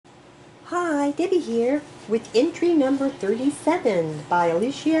Hi, Debbie here with entry number 37 by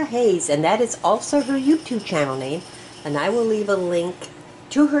Alicia Hayes, and that is also her YouTube channel name, and I will leave a link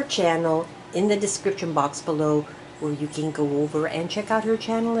to her channel in the description box below where you can go over and check out her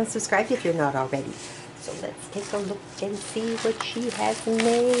channel and subscribe if you're not already. So let's take a look and see what she has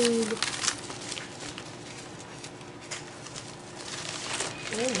made.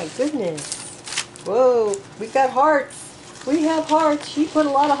 Oh my goodness. Whoa, we got hearts. We have hearts. She put a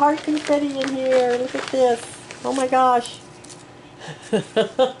lot of heart confetti in here. Look at this. Oh my gosh.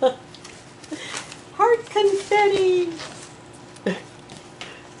 Heart confetti.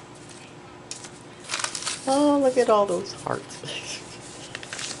 Oh, look at all those hearts.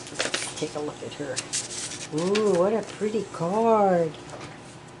 Let's take a look at her. Ooh, what a pretty card.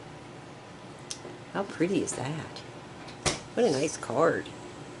 How pretty is that? What a nice card.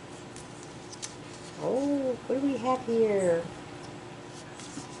 Oh, what do we have here?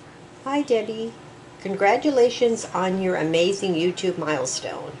 Hi, Debbie. Congratulations on your amazing YouTube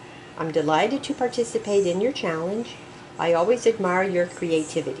milestone. I'm delighted to participate in your challenge. I always admire your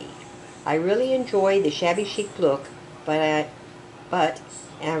creativity. I really enjoy the shabby chic look, but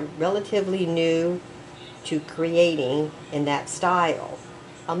am relatively new to creating in that style.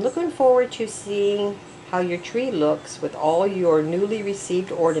 I'm looking forward to seeing how your tree looks with all your newly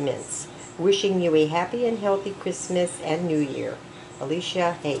received ornaments. Wishing you a happy and healthy Christmas and New Year.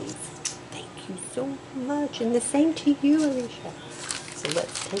 Alicia Hayes. Thank you so much. And the same to you, Alicia. So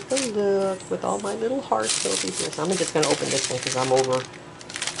let's take a look with all my little hearts over here. So I'm just going to open this one because I'm over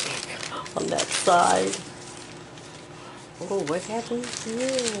on that side. Oh, what have we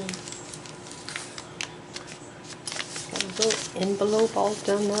here? Got a little envelope all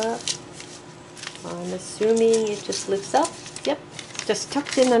done up. I'm assuming it just lifts up. Yep. Just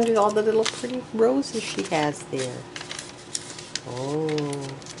tucked in under all the little pretty roses she has there. Oh.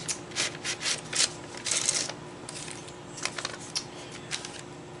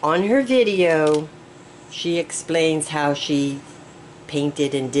 On her video, she explains how she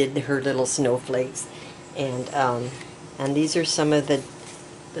painted and did her little snowflakes. And these are some of the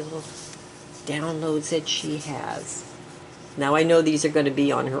little downloads that she has. Now I know these are going to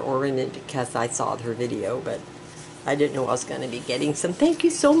be on her ornament because I saw her video, but I didn't know I was going to be getting some. Thank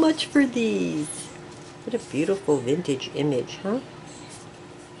you so much for these. What a beautiful vintage image, huh?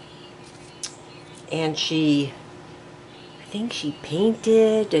 And I think she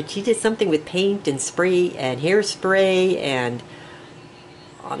painted, she did something with paint and spray and hairspray and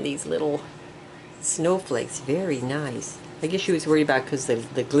on these little snowflakes. Very nice. I guess she was worried about because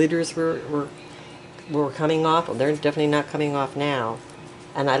the glitters were coming off. Well, they're definitely not coming off now.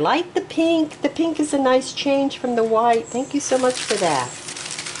 And I like the pink. The pink is a nice change from the white. Thank you so much for that.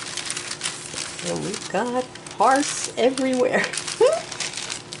 And we've got hearts everywhere.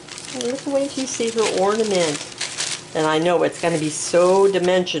 And look when you see her ornament. And I know it's going to be so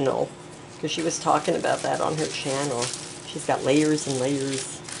dimensional because she was talking about that on her channel. She's got layers and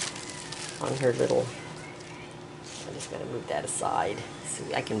layers on her little... I'm just going to move that aside so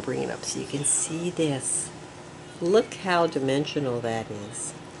I can bring it up so you can see this. Look how dimensional that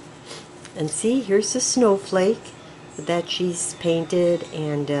is. And see, here's the snowflake that she's painted,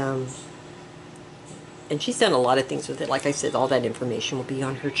 and she's done a lot of things with it. Like I said, all that information will be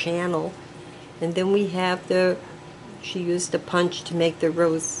on her channel. And then we have she used a punch to make the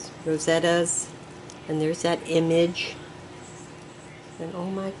rosettas, and there's that image. And oh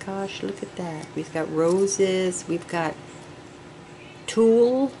my gosh, look at that. We've got roses, we've got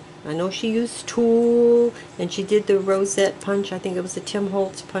tulle. I know she used tulle, and she did the rosette punch. I think it was the Tim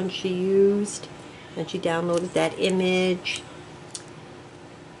Holtz punch she used. And she downloaded that image.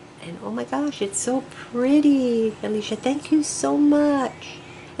 And oh my gosh, it's so pretty. Alicia, thank you so much.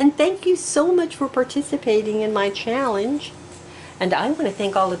 And thank you so much for participating in my challenge. And I want to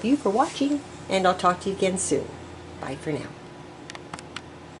thank all of you for watching. And I'll talk to you again soon. Bye for now.